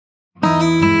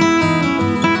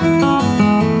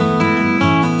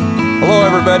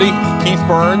everybody. Keith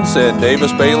Berns and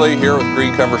Davis Behle here with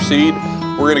Green Cover Seed.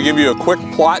 We're going to give you a quick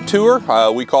plot tour.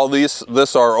 We call this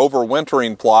our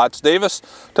overwintering plots. Davis,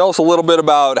 tell us a little bit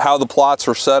about how the plots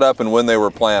were set up and when they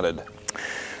were planted.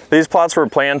 These plots were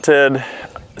planted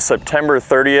September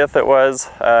 30th it was.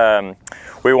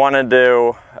 We wanted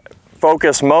to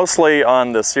focus mostly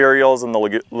on the cereals and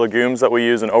the legumes that we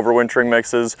use in overwintering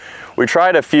mixes. We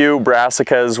tried a few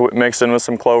brassicas mixed in with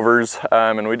some clovers,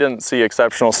 and we didn't see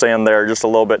exceptional stand there, just a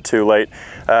little bit too late.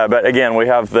 But again, we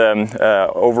have the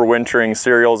overwintering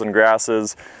cereals and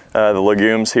grasses, the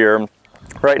legumes here.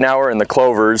 Right now we're in the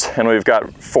clovers, and we've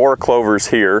got 4 clovers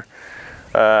here.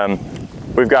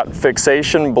 We've got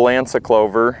Fixation Balanza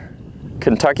clover,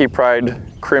 Kentucky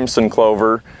Pride Crimson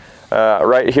clover.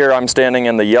 Right here I'm standing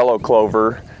in the yellow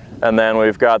clover, and then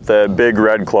we've got the big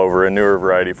red clover, a newer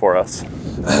variety for us.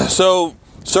 So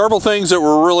several things that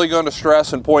we're really going to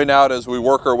stress and point out as we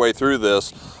work our way through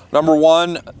this. Number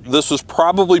one, this was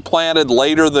probably planted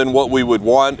later than what we would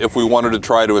want if we wanted to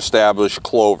try to establish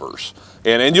clovers.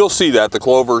 And you'll see that the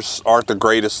clovers aren't the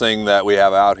greatest thing that we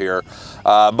have out here.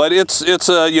 But it's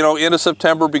you know, end of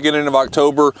September, beginning of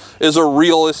October is a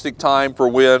realistic time for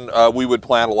when we would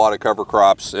plant a lot of cover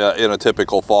crops in a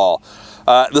typical fall.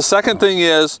 The second thing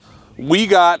is we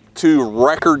got to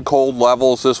record cold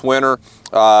levels this winter.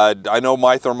 I know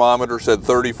my thermometer said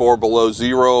 34 below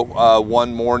zero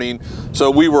one morning,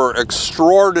 so we were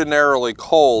extraordinarily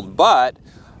cold, but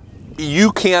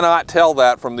you cannot tell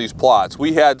that from these plots.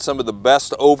 We had some of the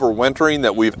best overwintering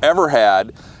that we've ever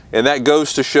had, and that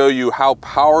goes to show you how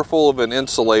powerful of an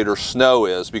insulator snow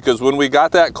is, because when we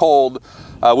got that cold,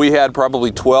 we had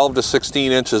probably 12 to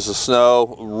 16 inches of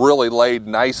snow really laid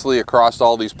nicely across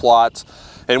all these plots,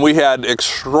 and we had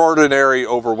extraordinary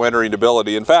overwintering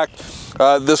ability. In fact,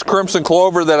 this crimson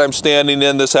clover that I'm standing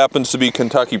in, this happens to be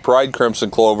Kentucky Pride Crimson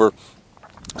Clover.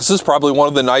 This is probably one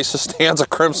of the nicest stands of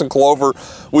crimson clover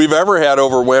we've ever had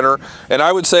over winter, and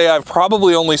I would say I've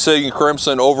probably only seen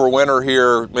crimson over winter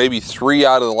here maybe 3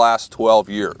 out of the last 12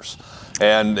 years.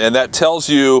 And that tells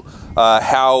you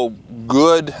how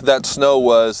good that snow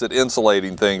was at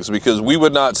insulating things, because we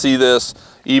would not see this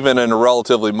even in a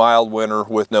relatively mild winter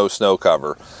with no snow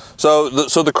cover. So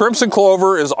the crimson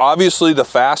clover is obviously the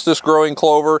fastest growing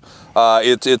clover.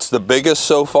 It's the biggest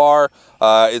so far.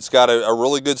 It's got a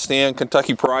really good stand.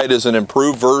 Kentucky Pride is an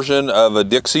improved version of a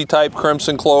Dixie type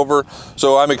crimson clover.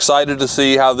 So I'm excited to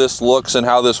see how this looks and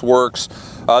how this works.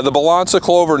 The Balanza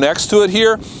clover next to it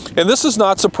here, and this is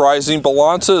not surprising.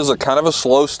 Balanza is a kind of a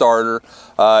slow starter.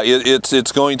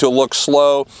 It's going to look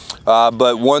slow,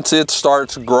 but once it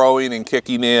starts growing and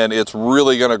kicking in, it's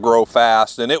really going to grow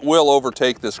fast, and it will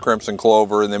overtake this crimson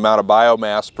clover in the amount of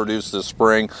biomass produced this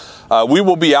spring. We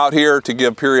will be out here to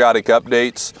give periodic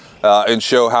updates and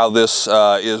show how this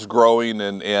is growing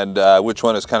and which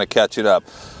one is kind of catching up.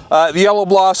 The yellow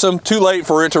blossom, too late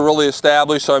for it to really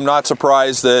establish, so I'm not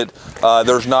surprised that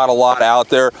there's not a lot out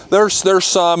there. There's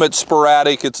some, it's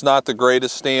sporadic, it's not the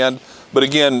greatest stand, but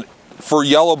again, for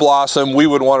yellow blossom, we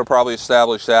would want to probably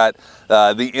establish that.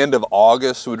 The end of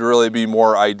August would really be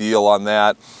more ideal on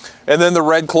that. And then the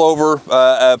red clover,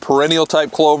 a perennial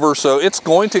type clover, so it's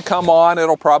going to come on,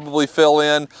 it'll probably fill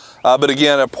in, but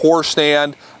again, a poor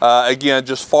stand, again,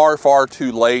 just far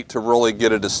too late to really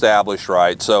get it established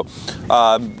right. So,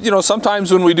 you know,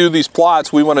 sometimes when we do these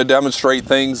plots, we want to demonstrate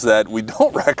things that we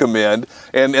don't recommend,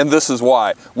 and this is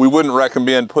why. We wouldn't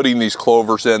recommend putting these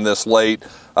clovers in this late,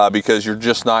 because you're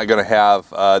just not going to have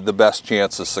the best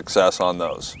chance of success on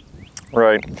those.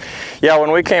 Right. Yeah,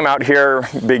 when we came out here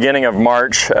beginning of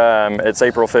March, it's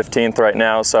April 15th right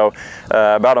now, so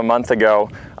about a month ago,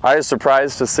 I was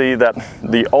surprised to see that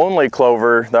the only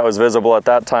clover that was visible at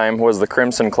that time was the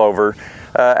crimson clover.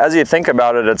 As you think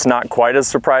about it, it's not quite as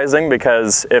surprising,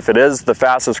 because if it is the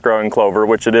fastest growing clover,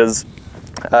 which it is,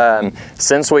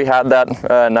 since we had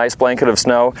that nice blanket of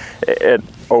snow, it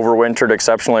overwintered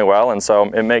exceptionally well, and so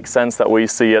it makes sense that we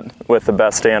see it with the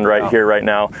best stand right here, right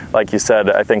now. Like you said,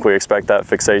 I think we expect that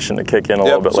fixation to kick in a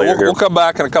little bit later here. We'll come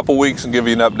back in a couple weeks and give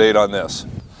you an update on this.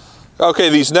 Okay,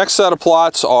 these next set of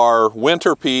plots are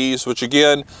winter peas, which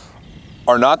again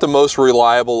are not the most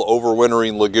reliable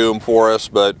overwintering legume for us,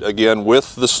 but again,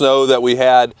 with the snow that we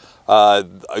had,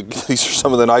 these are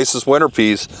some of the nicest winter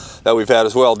peas that we've had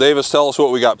as well. Davis, tell us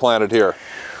what we got planted here.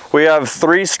 We have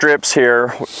 3 strips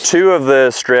here. 2 of the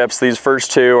strips, these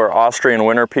first 2, are Austrian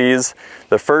winter peas.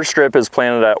 The first strip is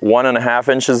planted at 1.5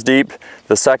 inches deep.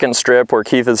 The second strip, where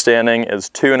Keith is standing, is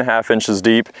 2.5 inches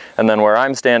deep. And then where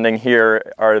I'm standing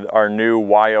here are our new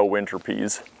YO winter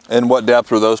peas. And what depth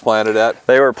were those planted at?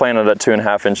 They were planted at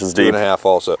 2.5 inches deep. 2.5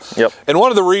 also. Yep. And one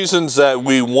of the reasons that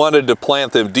we wanted to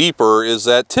plant them deeper is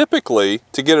that typically,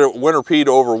 to get a winter pea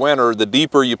to overwinter, the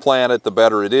deeper you plant it, the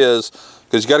better it is,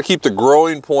 because you got to keep the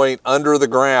growing point under the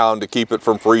ground to keep it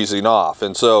from freezing off.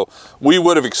 And so we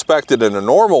would have expected in a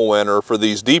normal winter for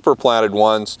these deeper planted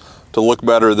ones to look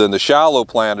better than the shallow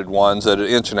planted ones at 1.5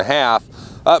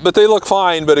 inches. But they look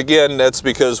fine, but again, that's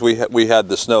because we had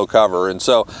the snow cover. And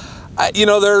so, you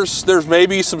know, there's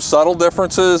maybe some subtle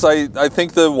differences. I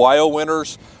think the wild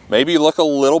winters maybe look a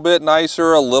little bit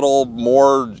nicer, a little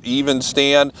more even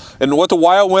stand. And what the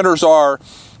wild winters are,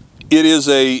 it is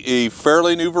a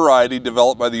fairly new variety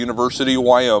developed by the University of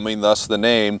Wyoming, thus the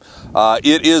name.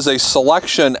 It is a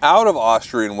selection out of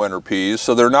Austrian winter peas,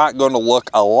 so they're not going to look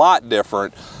a lot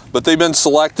different, but they've been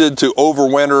selected to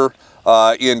overwinter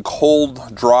in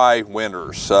cold, dry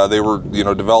winters. They were, you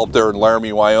know, developed there in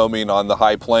Laramie, Wyoming on the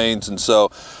high plains, and so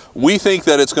we think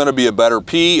that it's going to be a better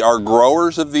pea. Our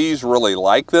growers of these really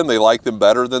like them. They like them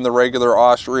better than the regular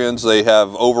Austrians. They have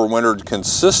overwintered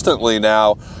consistently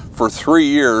now for 3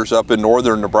 years up in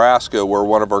northern Nebraska, where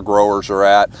one of our growers are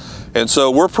at. And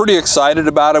so we're pretty excited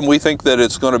about them. We think that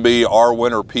it's going to be our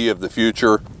winter pea of the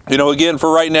future. You know, again,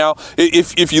 for right now,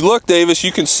 if you look, Davis,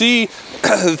 you can see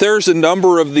there's a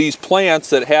number of these plants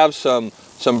that have some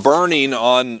burning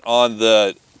on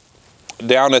the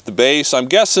down at the base. I'm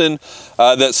guessing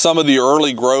that some of the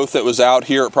early growth that was out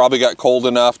here, it probably got cold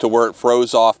enough to where it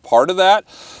froze off part of that.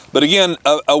 But again,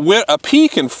 a pea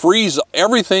can freeze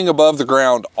everything above the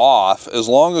ground off. As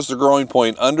long as the growing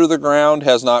point under the ground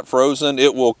has not frozen,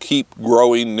 it will keep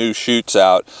growing new shoots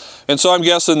out. And so I'm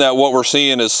guessing that what we're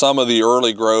seeing is some of the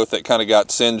early growth that kind of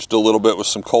got singed a little bit with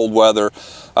some cold weather.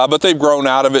 But they've grown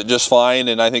out of it just fine,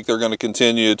 and I think they're going to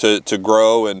continue to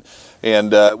grow.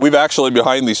 And we've actually,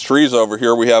 behind these trees over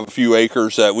here, we have a few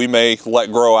acres that we may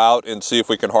let grow out and see if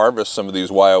we can harvest some of these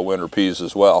wild winter peas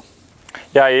as well.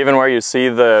 Yeah, even where you see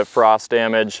the frost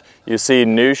damage, you see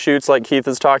new shoots like Keith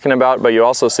is talking about, but you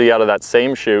also see out of that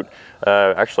same shoot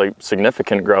actually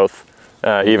significant growth,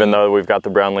 even though we've got the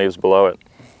brown leaves below it.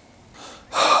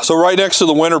 So right next to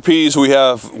the winter peas, we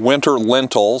have winter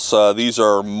lentils. These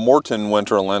are Morton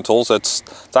winter lentils. It's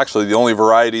actually the only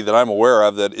variety that I'm aware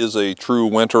of that is a true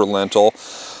winter lentil.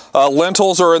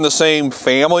 Lentils are in the same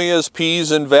family as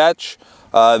peas and vetch.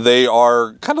 They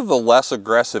are kind of the less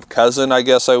aggressive cousin, I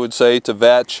guess I would say, to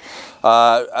vetch.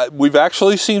 We've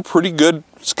actually seen pretty good,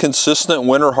 consistent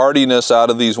winter hardiness out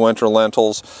of these winter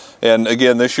lentils. And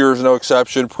again, this year is no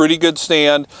exception. Pretty good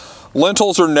stand.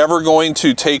 Lentils are never going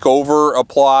to take over a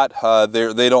plot.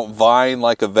 They don't vine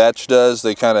like a vetch does.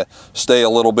 They kind of stay a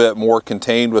little bit more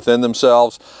contained within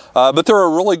themselves. But they're a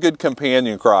really good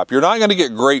companion crop. You're not going to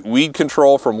get great weed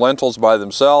control from lentils by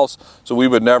themselves, so we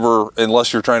would never,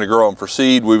 unless you're trying to grow them for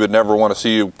seed, we would never want to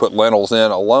see you put lentils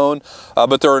in alone.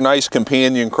 But they're a nice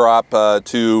companion crop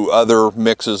to other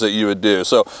mixes that you would do.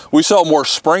 So we sell more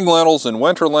spring lentils than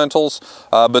winter lentils,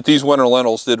 but these winter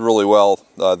lentils did really well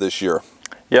this year.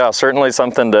 Yeah, certainly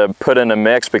something to put in a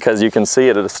mix because you can see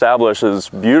it establishes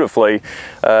beautifully.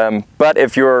 But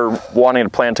if you're wanting to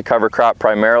plant a cover crop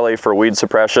primarily for weed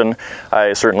suppression,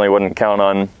 I certainly wouldn't count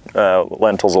on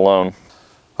lentils alone.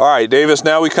 All right, Davis,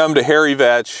 now we come to hairy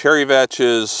vetch. Hairy vetch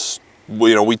is,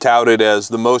 you know, we tout it as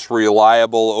the most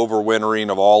reliable overwintering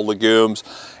of all legumes.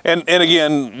 And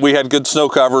again, we had good snow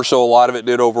cover, so a lot of it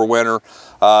did overwinter.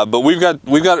 But we've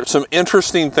got some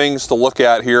interesting things to look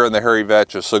at here in the hairy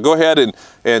vetches. So go ahead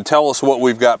and tell us what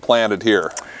we've got planted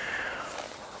here.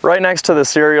 Right next to the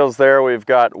cereals there, we've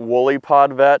got woolly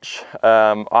pod vetch.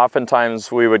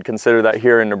 Oftentimes we would consider that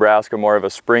here in Nebraska more of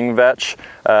a spring vetch.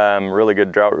 Really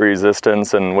good drought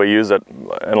resistance, and we use it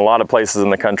in a lot of places in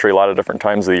the country, a lot of different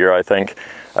times of the year, I think.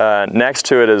 Next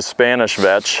to it is Spanish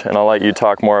vetch, and I'll let you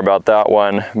talk more about that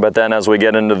one. But then as we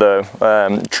get into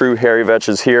the true hairy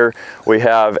vetches here, we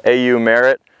have AU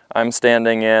Merit. I'm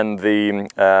standing in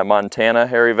the Montana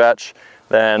hairy vetch.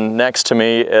 Then next to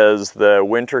me is the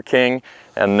Winter King,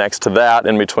 and next to that,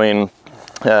 in between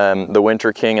the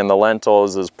Winter King and the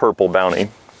lentils, is Purple Bounty.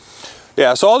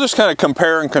 Yeah, so I'll just kind of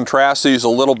compare and contrast these a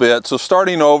little bit. So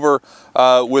starting over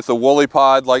with the woolly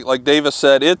pod, like Davis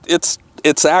said,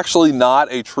 it's actually not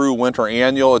a true winter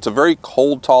annual. It's a very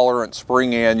cold tolerant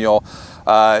spring annual.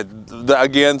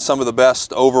 Again, some of the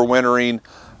best overwintering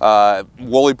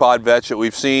woolly pod vetch that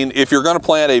we've seen. If you're going to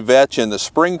plant a vetch in the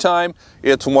springtime,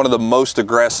 it's one of the most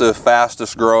aggressive,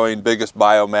 fastest growing, biggest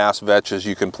biomass vetches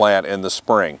you can plant in the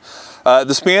spring.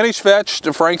 The Spanish vetch,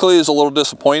 frankly, is a little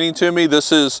disappointing to me.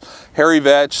 This is hairy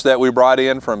vetch that we brought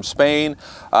in from Spain.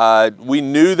 We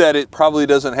knew that it probably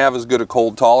doesn't have as good a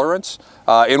cold tolerance,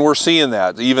 and we're seeing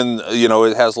that. Even, you know,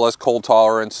 it has less cold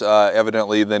tolerance,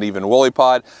 evidently, than even woolly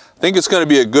pod. I think it's going to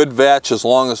be a good vetch as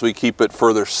long as we keep it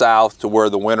further south to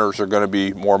where the winters are going to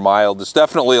be more mild. It's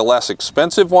definitely a less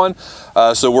expensive one,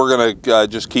 so we're going to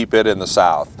just keep it in the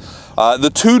south.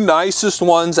 The two nicest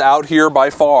ones out here by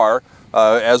far,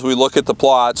 as we look at the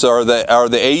plots, are the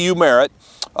AU Merit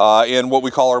and what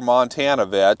we call our Montana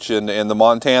vetch, and the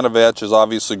Montana vetch is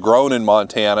obviously grown in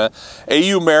Montana.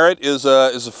 AU Merit is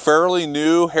a fairly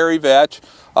new hairy vetch.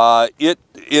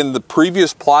 In the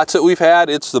previous plots that we've had,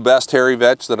 it's the best hairy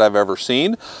vetch that I've ever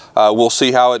seen. We'll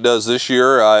see how it does this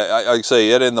year. Like I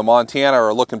say, it and the Montana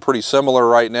are looking pretty similar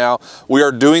right now. We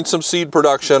are doing some seed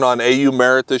production on AU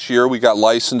Merit this year. We got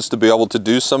licensed to be able to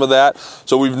do some of that.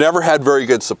 So we've never had very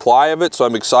good supply of it, so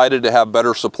I'm excited to have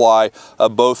better supply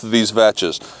of both of these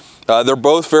vetches. They're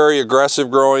both very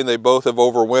aggressive growing. They both have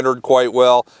overwintered quite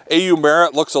well. AU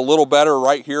Merit looks a little better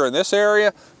right here in this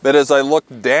area, but as I look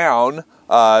down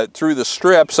through the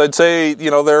strips, I'd say,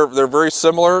 you know, they're very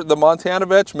similar. The Montana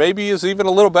vetch maybe is even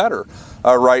a little better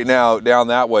right now down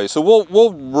that way. So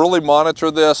we'll really monitor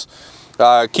this,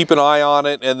 keep an eye on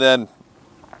it, and then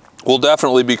we'll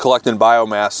definitely be collecting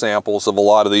biomass samples of a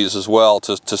lot of these as well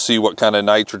to see what kind of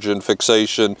nitrogen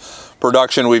fixation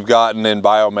production we've gotten in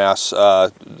biomass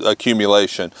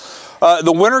accumulation.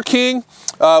 The Winter King.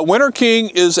 Winter King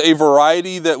is a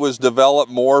variety that was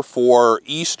developed more for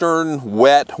eastern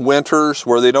wet winters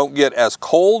where they don't get as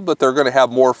cold, but they're going to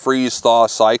have more freeze-thaw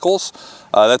cycles.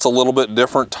 That's a little bit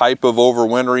different type of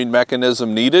overwintering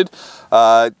mechanism needed.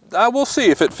 We'll see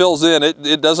if it fills in.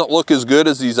 It doesn't look as good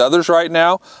as these others right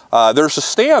now. There's a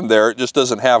stand there, it just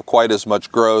doesn't have quite as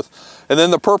much growth. And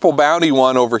then the Purple Bounty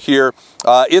one over here,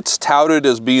 it's touted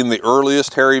as being the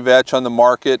earliest hairy vetch on the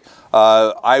market.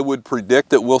 I would predict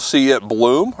that we'll see it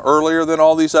bloom earlier than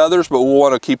all these others, but we'll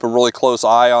want to keep a really close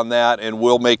eye on that, and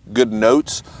we'll make good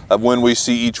notes of when we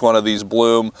see each one of these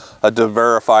bloom to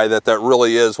verify that that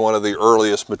really is one of the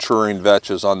earliest maturing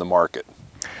vetches on the market.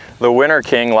 The Winter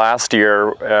King last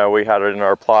year, we had it in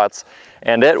our plots,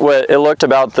 and it looked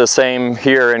about the same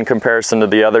here in comparison to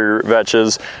the other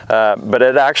vetches, but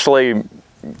it actually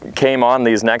came on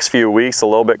these next few weeks a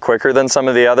little bit quicker than some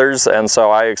of the others, and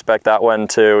so I expect that one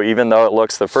to, even though it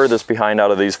looks the furthest behind out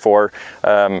of these four,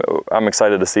 I'm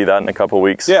excited to see that in a couple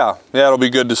weeks. Yeah, it'll be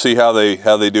good to see how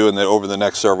they do over the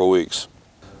next several weeks.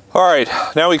 All right,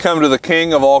 now we come to the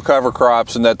king of all cover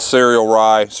crops, and that's cereal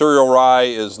rye. Cereal rye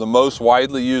is the most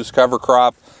widely used cover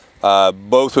crop,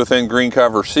 both within green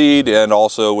cover seed and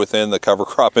also within the cover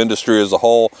crop industry as a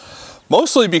whole.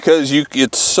 Mostly because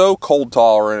it's so cold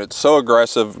tolerant, it's so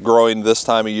aggressive growing this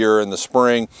time of year in the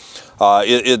spring.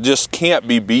 It just can't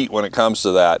be beat when it comes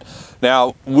to that.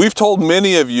 Now, we've told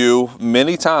many of you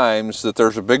many times that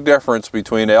there's a big difference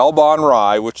between Elbon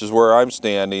rye, which is where I'm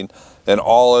standing, and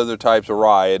all other types of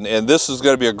rye. And this is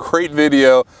going to be a great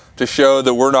video to show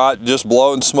that we're not just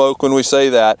blowing smoke when we say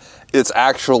that. It's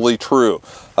actually true.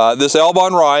 This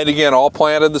Elbon rye, and again, all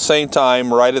planted at the same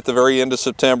time, right at the very end of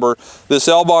September. This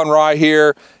Elbon rye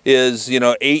here is,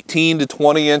 18 to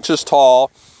 20 inches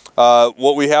tall.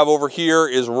 What we have over here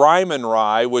is Ryman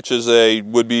rye, which is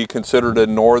would be considered a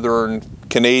northern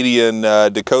Canadian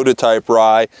Dakota type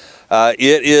rye.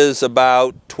 It is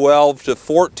about 12 to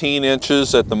 14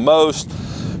 inches at the most.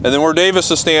 And then where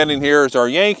Davis is standing here is our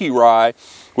Yankee rye,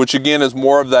 which again is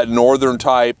more of that northern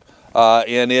type.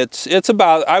 And it's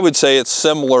about, I would say it's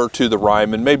similar to the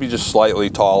Ryman, maybe just slightly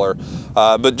taller.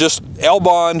 But just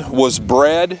Elbon was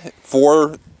bred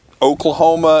for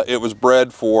Oklahoma. It was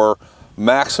bred for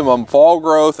maximum fall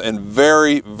growth and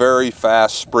very, very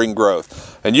fast spring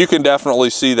growth. And you can definitely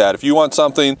see that. If you want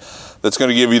something that's going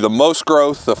to give you the most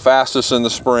growth, the fastest in the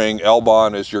spring,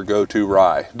 Elbon is your go-to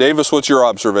rye. Davis, what's your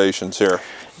observations here?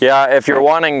 Yeah, if you're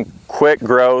wanting quick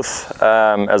growth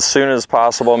as soon as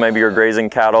possible, maybe you're grazing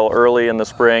cattle early in the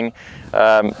spring,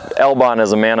 Elbon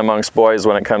is a man amongst boys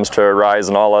when it comes to rye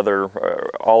and all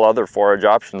other forage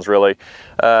options, really.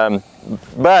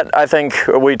 But I think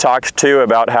we talked too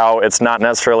about how it's not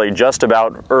necessarily just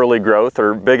about early growth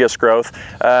or biggest growth.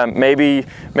 Maybe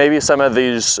some of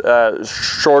these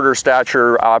shorter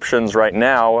stature options right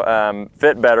now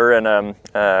fit better in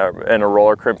a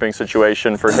roller crimping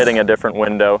situation for hitting a different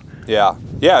window. Yeah.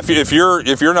 If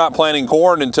you're not planting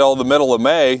corn until the middle of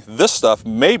May, this stuff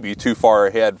may be too far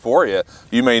ahead for you.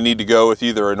 You may need to go with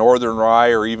either a northern rye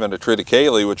or even a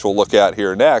triticale, which we'll look at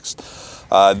here next.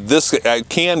 This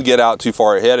can get out too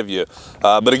far ahead of you.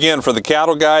 But again, for the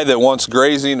cattle guy that wants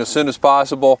grazing as soon as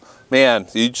possible, man,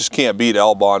 you just can't beat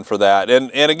Elbon for that.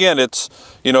 And again, it's,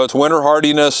 you know, its winter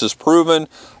hardiness is proven.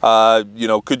 You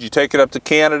know, could you take it up to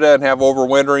Canada and have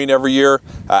overwintering every year?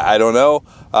 I don't know.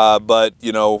 But,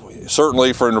 you know,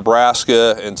 certainly for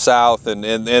Nebraska and South,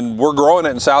 and we're growing it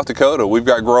in South Dakota. We've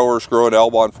got growers growing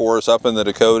Elbon for us up in the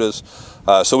Dakotas.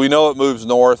 So we know it moves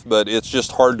north, but it's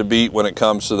just hard to beat when it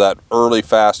comes to that early,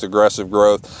 fast, aggressive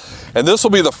growth. And this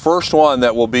will be the first one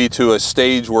that will be to a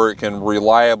stage where it can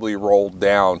reliably roll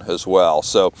down as well.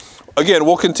 So again,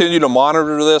 we'll continue to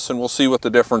monitor this and we'll see what the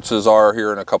differences are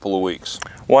here in a couple of weeks.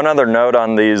 One other note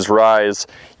on these ryes,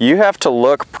 you have to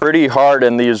look pretty hard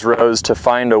in these rows to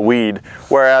find a weed,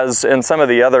 whereas in some of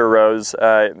the other rows,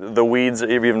 the weeds,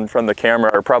 even from the camera,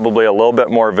 are probably a little bit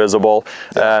more visible.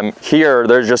 Here,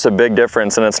 there's just a big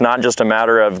difference, and it's not just a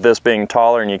matter of this being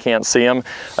taller and you can't see them.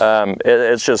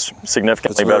 It's just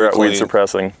significantly better at weed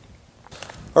suppressing.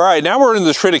 All right, now we're in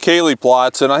the triticale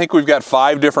plots, and I think we've got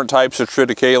 5 different types of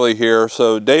triticale here.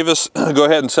 So Davis, go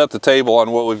ahead and set the table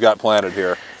on what we've got planted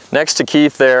here. Next to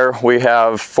Keith there, we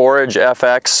have Forage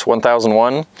FX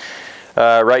 1001.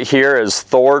 Right here is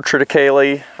Thor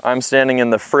triticale. I'm standing in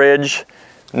the fridge.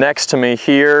 Next to me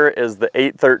here is the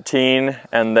 813,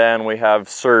 and then we have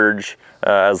Surge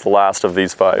as the last of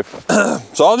these 5.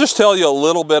 So I'll just tell you a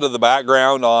little bit of the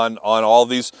background on all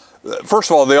these. First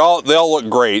of all, they all look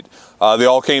great. They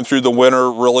all came through the winter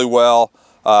really well.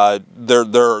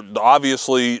 They're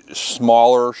obviously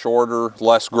smaller, shorter,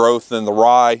 less growth than the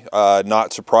rye.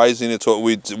 Not surprising, it's what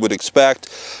we would expect.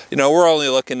 You know, we're only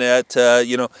looking at,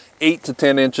 you know, 8 to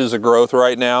 10 inches of growth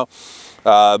right now.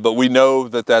 But we know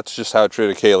that that's just how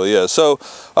triticale is. So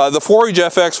the Forage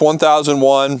FX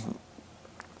 1001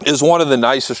 is one of the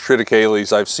nicest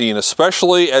triticales I've seen,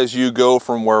 especially as you go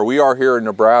from where we are here in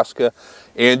Nebraska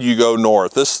and you go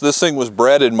north. This thing was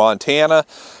bred in Montana,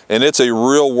 and it's a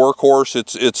real workhorse.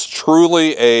 It's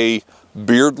truly a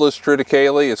beardless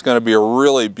triticale. It's going to be a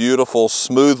really beautiful,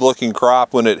 smooth-looking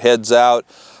crop when it heads out,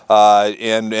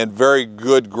 and very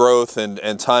good growth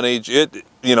and tonnage.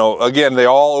 You know, again, they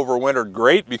all overwintered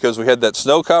great because we had that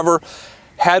snow cover.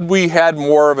 Had we had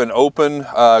more of an open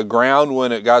ground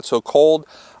when it got so cold,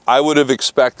 I would have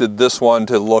expected this one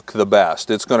to look the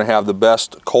best. It's going to have the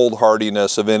best cold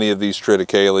hardiness of any of these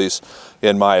triticales,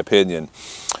 in my opinion.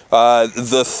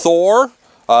 The Thor.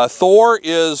 Thor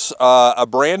is a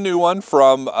brand new one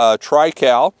from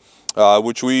Tri-Cal,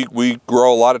 which we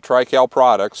grow a lot of Tri-Cal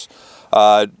products.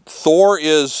 Thor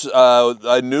is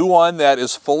a new one that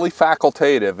is fully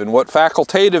facultative, and what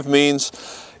facultative means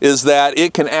is that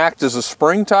it can act as a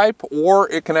spring type or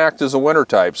it can act as a winter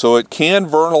type. So it can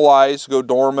vernalize, go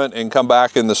dormant, and come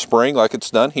back in the spring like it's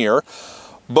done here.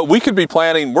 But we could be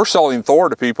planting, we're selling Thor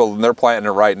to people and they're planting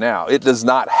it right now. It does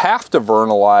not have to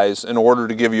vernalize in order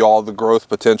to give you all the growth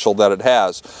potential that it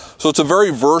has. So it's a very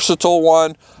versatile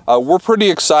one. We're pretty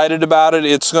excited about it.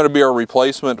 It's going to be our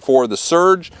replacement for the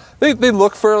Surge. They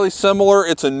look fairly similar.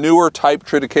 It's a newer type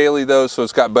triticale though, so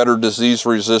it's got better disease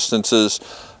resistances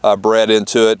bred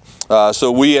into it. So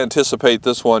we anticipate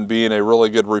this one being a really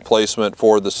good replacement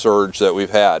for the Surge that we've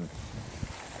had.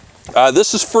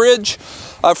 This is Fridge.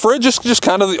 Fridge is just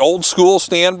kind of the old school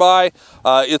standby.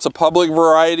 It's a public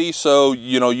variety, so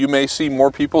you know, you may see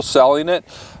more people selling it.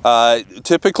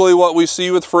 Typically what we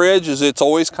see with Fridge is it's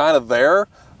always kind of there,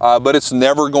 but it's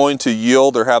never going to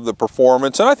yield or have the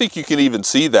performance, and I think you can even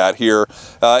see that here.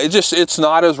 It's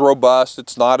not as robust,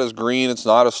 it's not as green, it's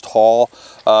not as tall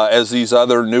as these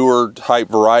other newer type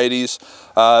varieties.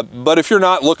 But if you're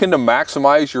not looking to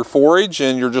maximize your forage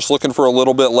and you're just looking for a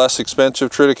little bit less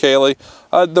expensive triticale,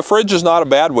 the Fridge is not a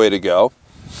bad way to go.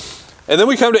 And then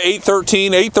we come to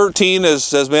 813. 813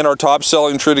 has been our top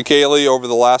selling triticale over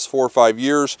the last 4 or 5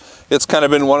 years. It's kind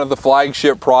of been one of the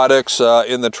flagship products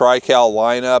in the Tri-Cal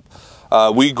lineup.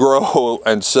 We grow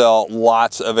and sell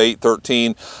lots of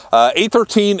 813.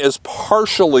 813 is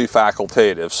partially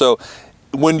facultative. So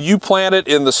when you plant it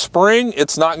in the spring,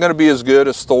 it's not going to be as good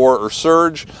as Thor or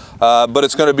Surge, but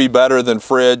it's going to be better than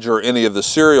Fridge or any of the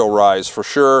cereal ryes for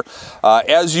sure.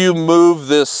 As you move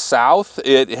this south,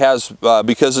 it has,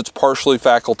 because it's partially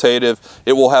facultative,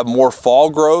 it will have more fall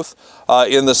growth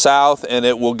in the south, and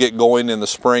it will get going in the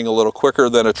spring a little quicker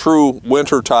than a true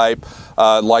winter type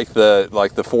like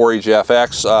the Forage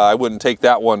FX. I wouldn't take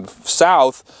that one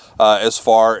south as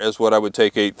far as what I would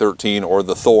take 813 or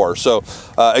the Thor. So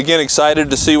again, excited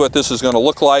to see what this is going to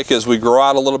look like as we grow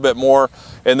out a little bit more.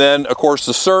 And then of course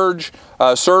the Surge.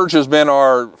 Surge has been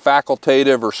our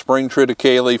facultative or spring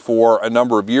triticale for a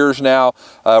number of years now.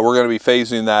 We're going to be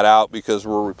phasing that out because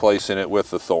we're replacing it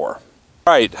with the Thor. All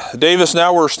All right, Davis,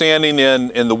 now we're standing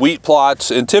in the wheat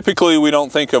plots, and typically we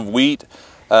don't think of wheat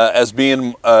as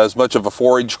being as much of a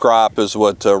forage crop as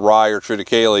what rye or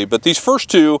triticale, but these first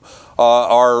two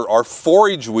are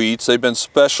forage wheats. They've been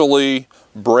specially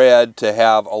bred to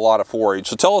have a lot of forage.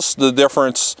 So tell us the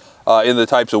difference in the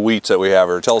types of wheats that we have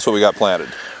here. Tell us what we got planted.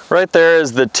 Right there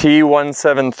is the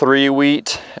T173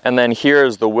 wheat, and then here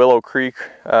is the Willow Creek.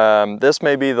 This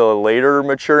may be the later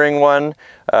maturing one.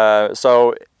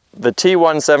 So the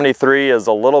T173 is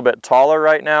a little bit taller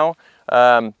right now,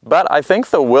 but I think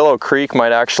the Willow Creek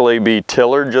might actually be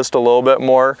tillered just a little bit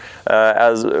more.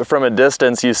 As from a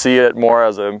distance you see it more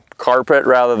as a carpet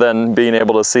rather than being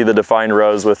able to see the defined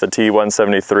rows with the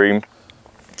T173.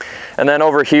 And then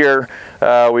over here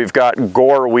we've got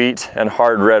Gore wheat and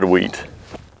hard red wheat.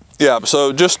 Yeah,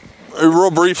 so just real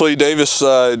briefly, Davis,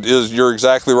 you're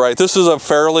exactly right. This is a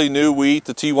fairly new wheat,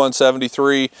 the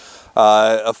T173.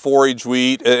 A forage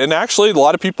wheat, and actually a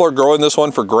lot of people are growing this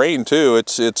one for grain too.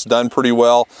 It's done pretty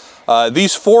well.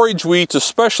 These forage wheats,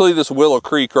 especially this Willow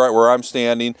Creek right where I'm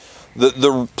standing,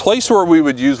 the place where we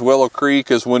would use Willow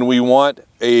Creek is when we want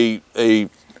a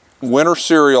winter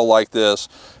cereal like this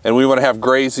and we want to have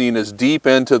grazing as deep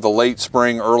into the late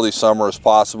spring, early summer as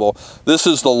possible. This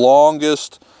is the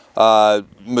longest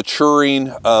maturing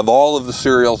of all of the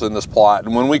cereals in this plot,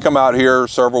 and when we come out here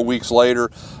several weeks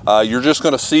later, you're just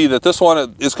going to see that this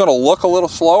one is going to look a little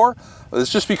slower.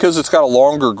 It's just because it's got a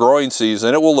longer growing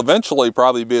season. It will eventually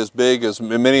probably be as big as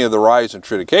many of the rye and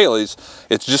triticales.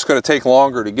 It's just going to take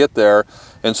longer to get there,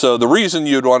 and so the reason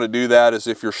you'd want to do that is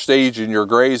if you're staging your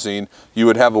grazing, you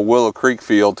would have a Willow Creek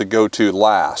field to go to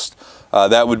last.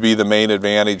 That would be the main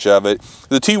advantage of it.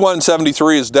 The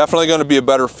T173 is definitely going to be a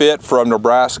better fit from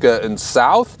Nebraska and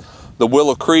south. The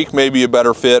Willow Creek may be a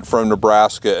better fit from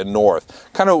Nebraska and north.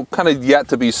 Kind of yet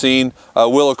to be seen.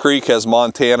 Willow Creek has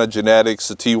Montana genetics.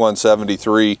 The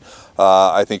T173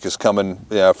 I think is coming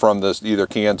from either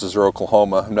Kansas or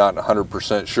Oklahoma. I'm not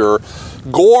 100% sure.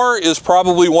 Gore is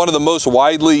probably one of the most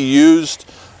widely used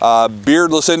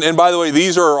beardless, and by the way,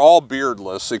 these are all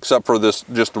beardless except for this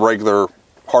just regular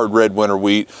hard red winter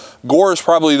wheat. Gore is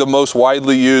probably the most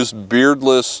widely used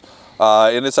beardless,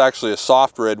 and it's actually a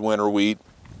soft red winter wheat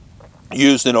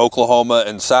used in Oklahoma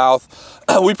and south.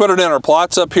 We put it in our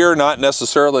plots up here, not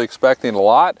necessarily expecting a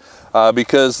lot,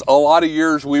 because a lot of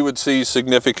years we would see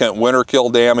significant winter kill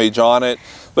damage on it.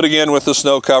 But again, with the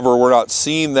snow cover, we're not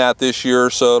seeing that this year,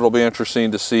 so it'll be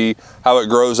interesting to see how it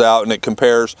grows out and it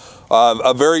compares.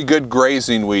 A very good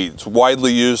grazing wheat. It's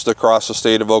widely used across the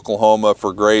state of Oklahoma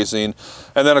for grazing.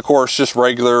 And then of course, just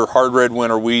regular hard red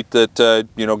winter wheat that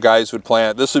guys would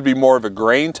plant. This would be more of a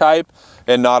grain type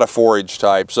and not a forage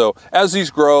type. So as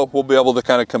these grow, we'll be able to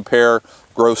kind of compare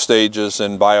growth stages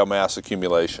and biomass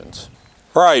accumulations.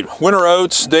 All right, winter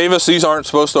oats, Davis, these aren't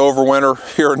supposed to overwinter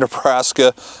here in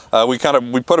Nebraska. We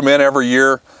put them in every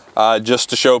year just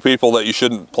to show people that you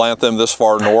shouldn't plant them this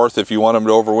far north if you want them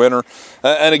to overwinter.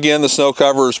 And again, the snow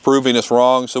cover is proving us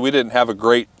wrong, so we didn't have a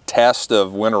great test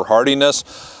of winter hardiness.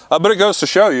 But it goes to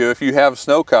show you, if you have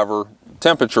snow cover,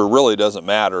 temperature really doesn't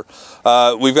matter.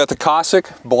 We've got the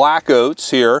Cossack black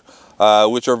oats here,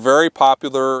 which are very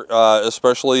popular,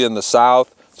 especially in the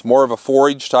south. It's more of a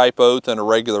forage type oat than a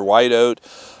regular white oat.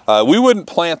 We wouldn't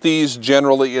plant these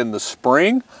generally in the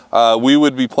spring. We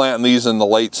would be planting these in the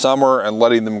late summer and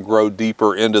letting them grow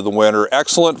deeper into the winter.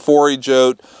 Excellent forage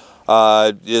oat.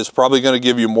 Is probably going to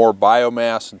give you more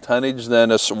biomass and tonnage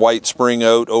than a white spring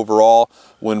oat overall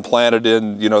when planted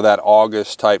in that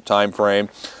August type time frame.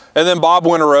 And then Bob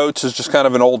Winter Oats is just kind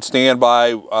of an old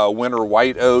standby winter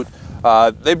white oat.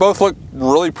 They both look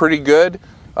really pretty good.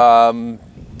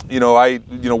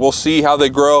 We'll see how they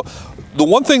grow. The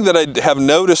one thing that I have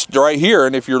noticed right here,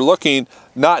 and if you're looking,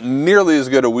 not nearly as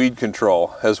good a weed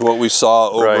control as what we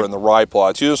saw over in the rye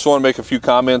plots. You just want to make a few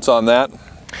comments on that?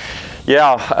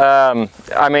 Yeah,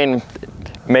 I mean,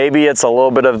 maybe it's a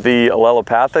little bit of the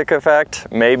allelopathic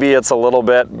effect. Maybe it's a little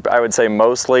bit, I would say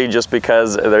mostly just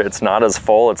because it's not as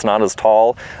full, it's not as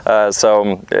tall.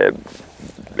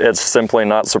 It's simply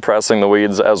not suppressing the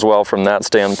weeds as well from that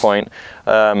standpoint.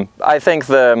 I think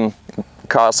the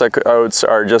Cossack oats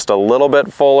are just a little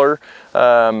bit fuller,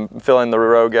 filling the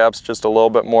row gaps just a little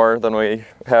bit more than we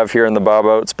have here in the Bob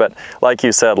oats. But like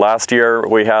you said, last year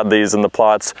we had these in the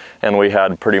plots and we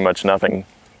had pretty much nothing.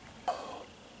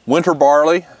 Winter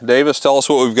barley. Davis, tell us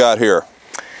what we've got here.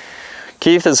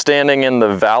 Keith is standing in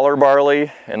the Valor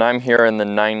barley, and I'm here in the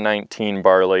 919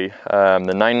 barley. The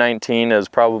 919 is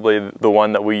probably the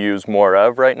one that we use more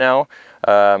of right now.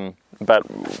 But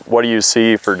what do you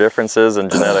see for differences in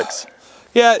genetics?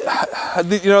 Yeah,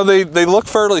 they look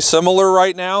fairly similar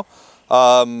right now.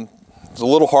 It's a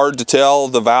little hard to tell.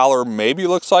 The Valor maybe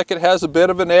looks like it has a bit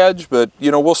of an edge, but you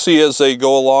know, we'll see as they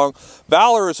go along.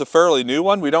 Valor is a fairly new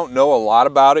one. We don't know a lot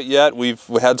about it yet. We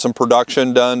had some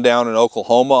production done down in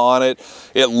Oklahoma on it.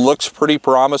 It looks pretty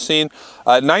promising.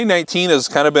 919 has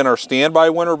kind of been our standby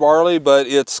winter barley, but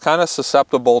it's kind of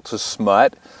susceptible to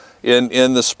smut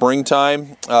in the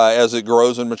springtime as it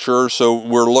grows and matures. So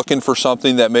we're looking for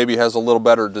something that maybe has a little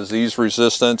better disease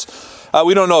resistance.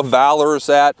 We don't know if Valor is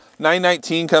that.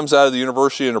 919 comes out of the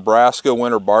University of Nebraska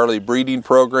winter barley breeding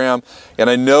program, and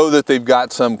I know that they've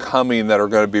got some coming that are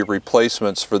going to be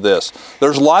replacements for this.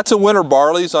 There's lots of winter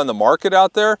barleys on the market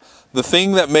out there. The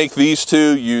thing that make these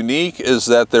two unique is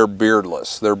that they're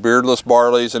beardless. They're beardless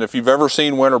barleys, and if you've ever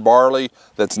seen winter barley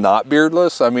that's not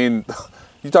beardless, I mean,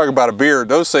 you talk about a beard,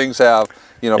 those things have,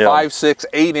 you know, 5, 6,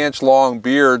 8 inch long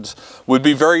beards. Would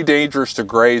be very dangerous to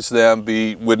graze them,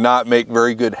 would not make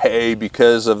very good hay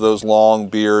because of those long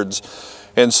beards.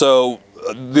 And so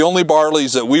the only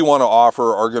barleys that we want to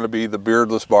offer are going to be the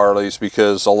beardless barleys,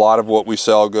 because a lot of what we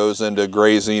sell goes into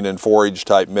grazing and forage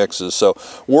type mixes. So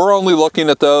we're only looking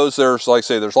at those. There's, like I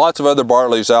say, there's lots of other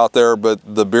barleys out there, but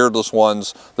the beardless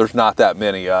ones, there's not that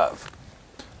many of.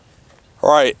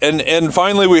 All right, and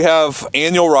finally we have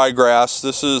annual ryegrass.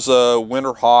 This is a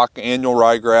winter hawk annual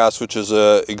ryegrass, which is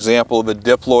an example of a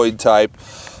diploid type,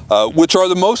 which are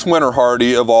the most winter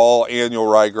hardy of all annual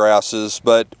ryegrasses.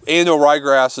 But annual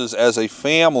ryegrasses as a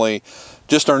family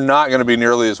just are not going to be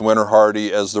nearly as winter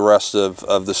hardy as the rest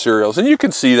of the cereals. And you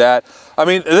can see that. I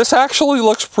mean, this actually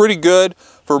looks pretty good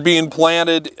for being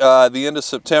planted the end of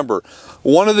September.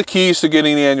 One of the keys to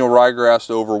getting annual ryegrass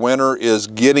to overwinter is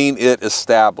getting it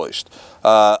established.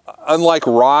 Unlike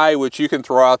rye, which you can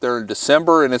throw out there in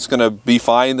December and it's going to be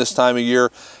fine this time of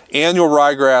year, annual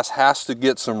ryegrass has to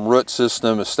get some root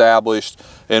system established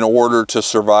in order to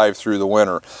survive through the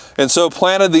winter. And so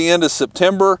planted the end of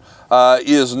September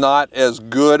is not as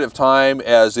good of time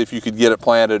as if you could get it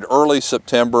planted early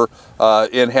September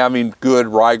in having good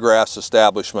ryegrass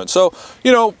establishment. So,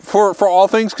 you know, for all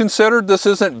things considered, this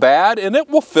isn't bad, and it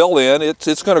will fill in.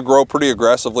 It's going to grow pretty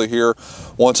aggressively here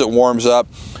once it warms up.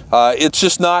 It's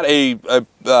just not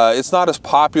it's not as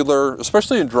popular,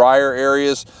 especially in drier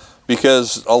areas,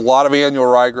 because a lot of annual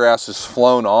ryegrass is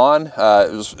flown on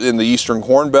in the eastern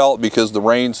corn belt, because the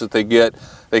rains that they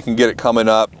can get it coming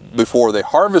up before they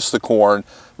harvest the corn.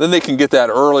 Then they can get that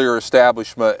earlier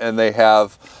establishment, and they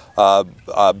have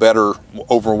better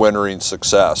overwintering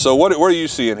success. So what are you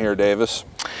seeing here, Davis?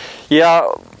 Yeah.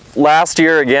 Last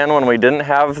year, again, when we didn't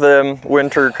have the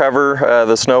winter cover,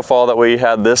 the snowfall that we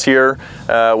had this year,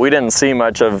 we didn't see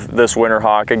much of this winter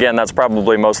hawk. Again, that's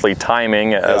probably mostly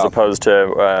timing as opposed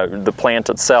to the plant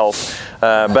itself.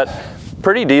 But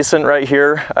pretty decent right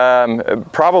here.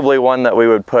 Probably one that we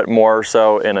would put more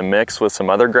so in a mix with some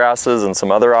other grasses and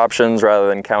some other options rather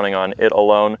than counting on it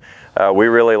alone. We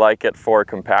really like it for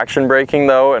compaction breaking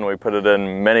though, and we put it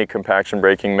in many compaction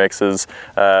breaking mixes,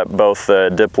 both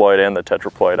the diploid and the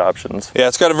tetraploid options. Yeah,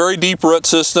 it's got a very deep root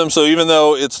system, so even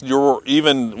though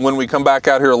even when we come back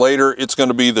out here later, it's going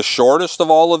to be the shortest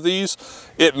of all of these,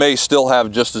 it may still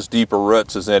have just as deep a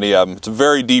roots as any of them. It's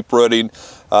very deep rooting,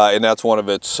 and that's one of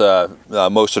its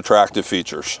most attractive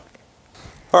features.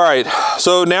 All right,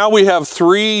 so now we have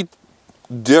 3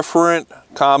 different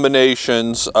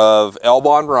combinations of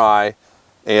Elbon rye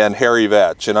and hairy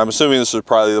vetch, and I'm assuming this is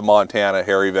probably the Montana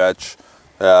hairy vetch.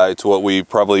 It's what we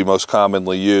probably most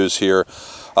commonly use here,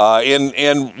 and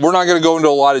we're not going to go into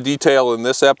a lot of detail in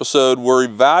this episode. We're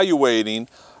evaluating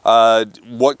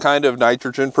what kind of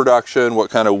nitrogen production, what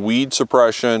kind of weed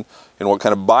suppression, and what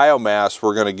kind of biomass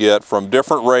we're going to get from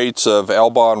different rates of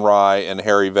Elbon rye and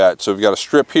hairy vetch. So we've got a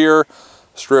strip here,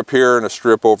 and a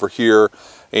strip over here.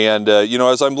 And you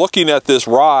know, as I'm looking at this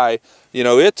rye, you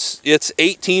know, it's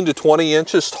 18 to 20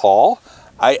 inches tall.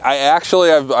 I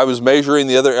was measuring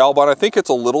the other Elbon. I think it's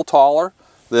a little taller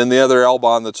than the other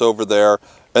Elbon that's over there.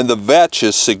 And the vetch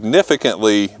is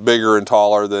significantly bigger and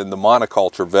taller than the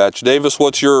monoculture vetch. Davis,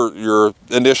 what's your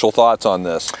initial thoughts on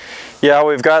this? Yeah,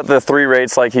 we've got the 3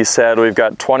 rates like he said. We've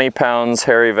got 20 pounds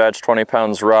hairy vetch, 20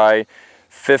 pounds rye,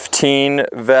 15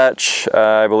 vetch,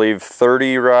 I believe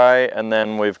 30 rye, and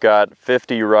then we've got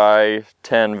 50 rye,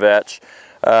 10 vetch.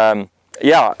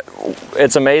 Yeah,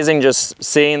 it's amazing just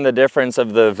seeing the difference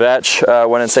of the vetch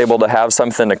when it's able to have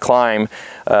something to climb.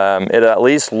 It at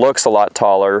least looks a lot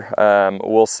taller.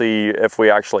 We'll see if we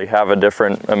actually have a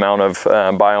different amount of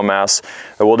biomass.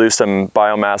 We'll do some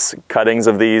biomass cuttings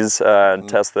of these,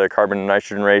 test the carbon to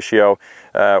nitrogen ratio.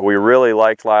 We really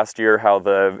liked last year how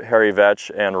the hairy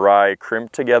vetch and rye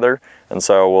crimped together, and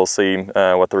so we'll see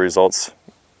what the results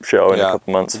show in a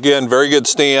couple months. Again, very good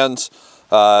stands.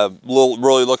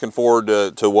 Really looking forward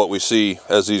to what we see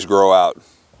as these grow out.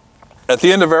 At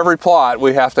the end of every plot,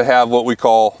 we have to have what we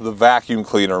call the vacuum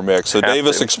cleaner mix. So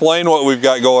Davis, explain what we've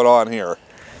got going on here.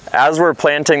 As we're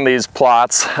planting these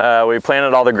plots, we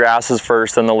planted all the grasses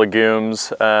first and the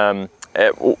legumes.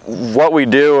 What we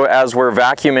do as we're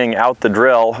vacuuming out the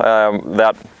drill,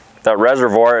 that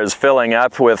reservoir is filling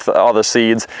up with all the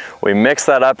seeds. We mix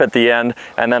that up at the end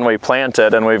and then we plant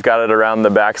it, and we've got it around the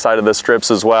back side of the strips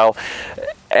as well.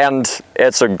 And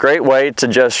it's a great way to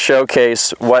just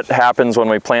showcase what happens when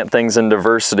we plant things in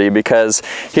diversity, because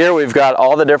here we've got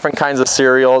all the different kinds of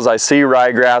cereals. I see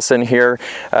ryegrass in here.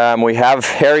 We have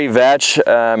hairy vetch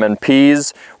and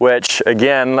peas, which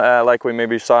again, like we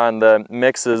maybe saw in the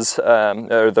mixes,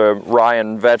 or the rye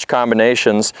and vetch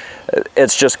combinations,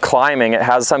 it's just climbing. It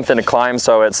has something to climb,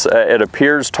 so it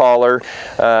appears taller.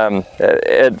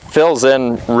 It fills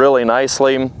in really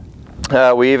nicely.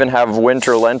 We even have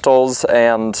winter lentils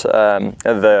and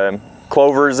the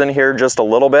clovers in here just a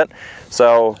little bit,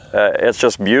 so it's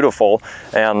just beautiful,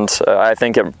 and I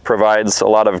think it provides a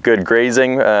lot of good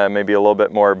grazing, maybe a little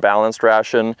bit more balanced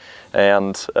ration.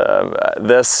 And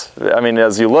this, I mean,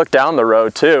 as you look down the row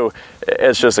too,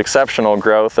 it's just exceptional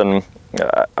growth, and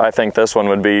I think this one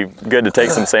would be good to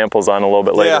take some samples on a little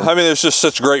bit later. Yeah, I mean, there's just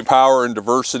such great power and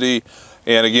diversity,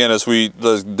 and again, as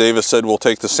Davis said, we'll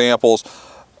take the samples.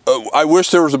 I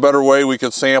wish there was a better way we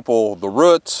could sample the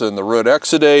roots and the root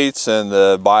exudates and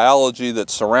the biology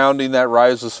that's surrounding that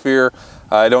rhizosphere.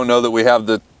 I don't know that we have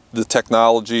the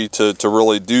technology to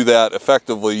really do that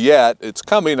effectively yet. It's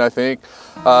coming, I think,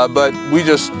 but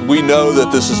we know that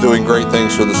this is doing great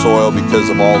things for the soil because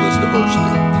of all this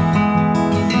diversity.